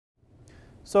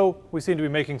So we seem to be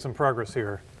making some progress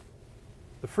here.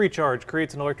 The free charge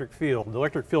creates an electric field. The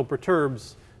electric field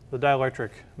perturbs the dielectric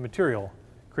material,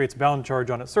 creates bound charge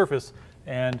on its surface,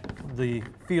 and the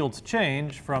fields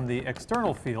change from the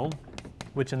external field,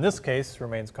 which in this case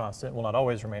remains constant, will not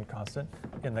always remain constant,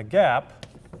 in the gap,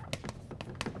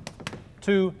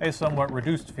 to a somewhat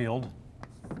reduced field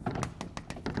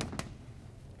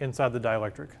inside the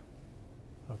dielectric.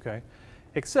 Okay?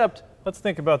 Except, let's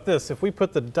think about this. If we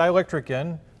put the dielectric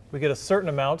in, we get a certain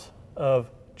amount of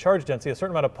charge density, a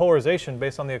certain amount of polarization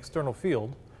based on the external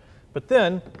field. But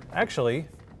then, actually,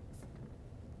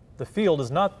 the field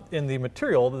is not in the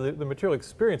material. The material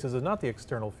experiences is not the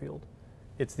external field.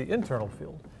 It's the internal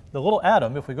field. The little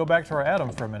atom, if we go back to our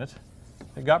atom for a minute,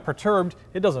 it got perturbed.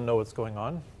 It doesn't know what's going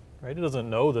on. Right? It doesn't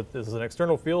know that this is an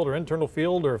external field or internal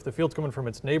field, or if the field's coming from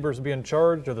its neighbors being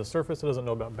charged or the surface. It doesn't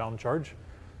know about bound charge.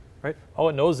 Right? All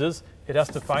it knows is it has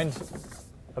to find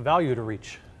a value to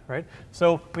reach. Right?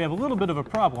 So we have a little bit of a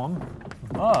problem,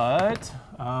 but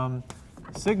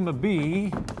sigma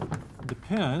b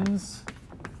depends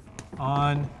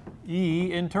on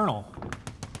E internal.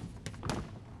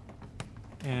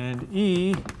 And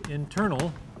E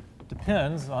internal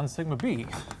depends on sigma b.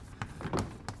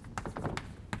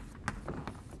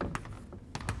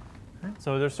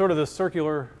 So there's sort of this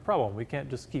circular problem. We can't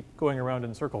just keep going around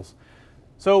in circles.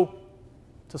 So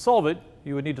to solve it,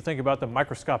 you would need to think about the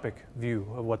microscopic view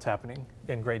of what's happening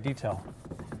in great detail.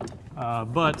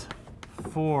 But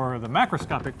for the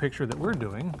macroscopic picture that we're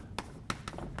doing,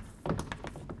 the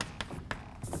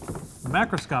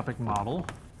macroscopic model,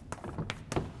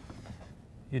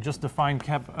 you just define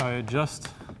the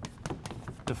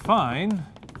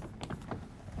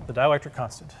dielectric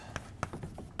constant.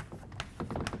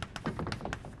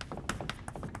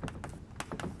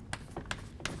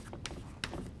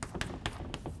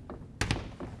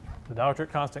 The dielectric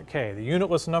constant K, the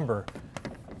unitless number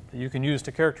that you can use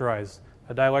to characterize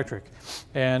a dielectric.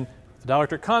 And the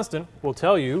dielectric constant will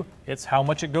tell you it's how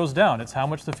much it goes down. It's how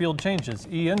much the field changes.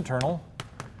 E internal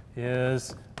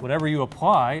is whatever you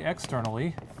apply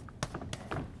externally,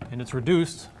 and it's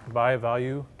reduced by a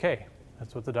value K.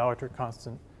 That's what the dielectric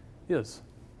constant is.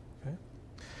 Okay?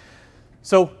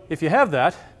 So if you have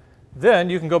that, then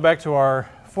you can go back to our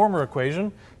former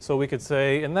equation. So we could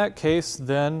say, in that case,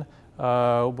 then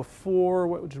before,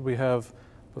 what did we have?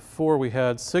 Before we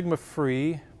had sigma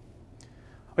free.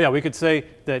 Oh yeah, we could say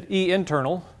that E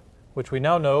internal, which we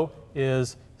now know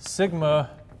is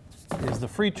sigma is the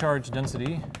free charge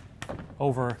density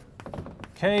over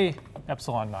K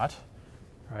epsilon naught.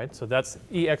 Right, so that's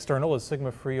E external is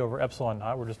sigma free over epsilon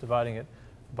naught. We're just dividing it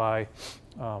by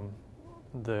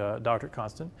the dielectric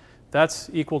constant.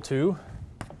 That's equal to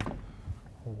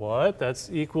what? That's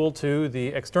equal to the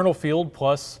external field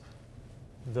plus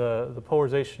the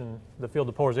polarization, the field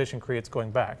the polarization creates going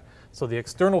back. So the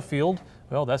external field,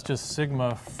 well, that's just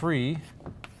sigma free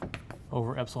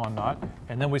over epsilon naught.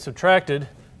 And then we subtracted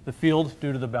the field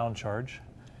due to the bound charge,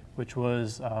 which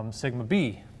was sigma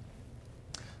b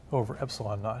over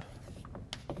epsilon naught.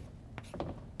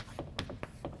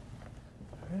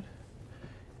 Right.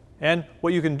 And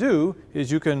what you can do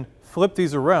is you can flip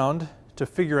these around to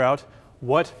figure out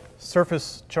what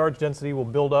surface charge density will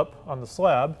build up on the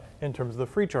slab in terms of the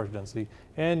free charge density.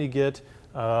 And you get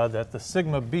that the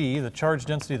sigma b, the charge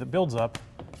density that builds up,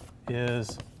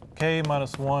 is K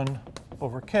minus 1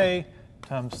 over K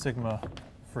times sigma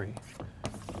free.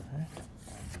 Okay.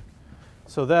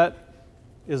 So that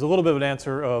is a little bit of an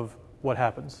answer of what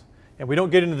happens. And we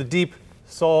don't get into the deep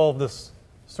solve this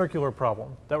circular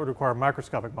problem. That would require a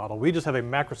microscopic model. We just have a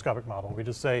macroscopic model. We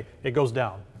just say it goes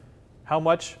down. How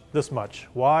much? This much.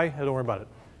 Why? Don't worry about it.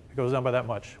 It goes down by that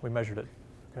much. We measured it.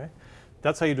 Okay?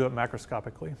 That's how you do it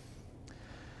macroscopically.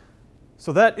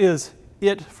 So that is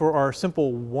it for our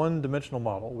simple one-dimensional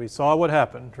model. We saw what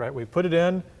happened, right? We put it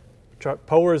in,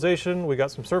 polarization, we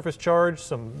got some surface charge,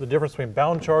 the difference between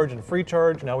bound charge and free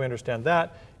charge. Now we understand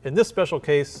that. In this special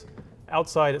case,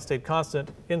 outside it stayed constant,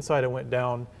 inside it went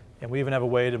down, and we even have a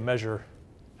way to measure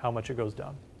how much it goes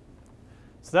down.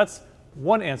 So that's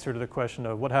one answer to the question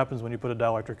of what happens when you put a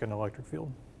dielectric in an electric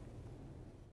field.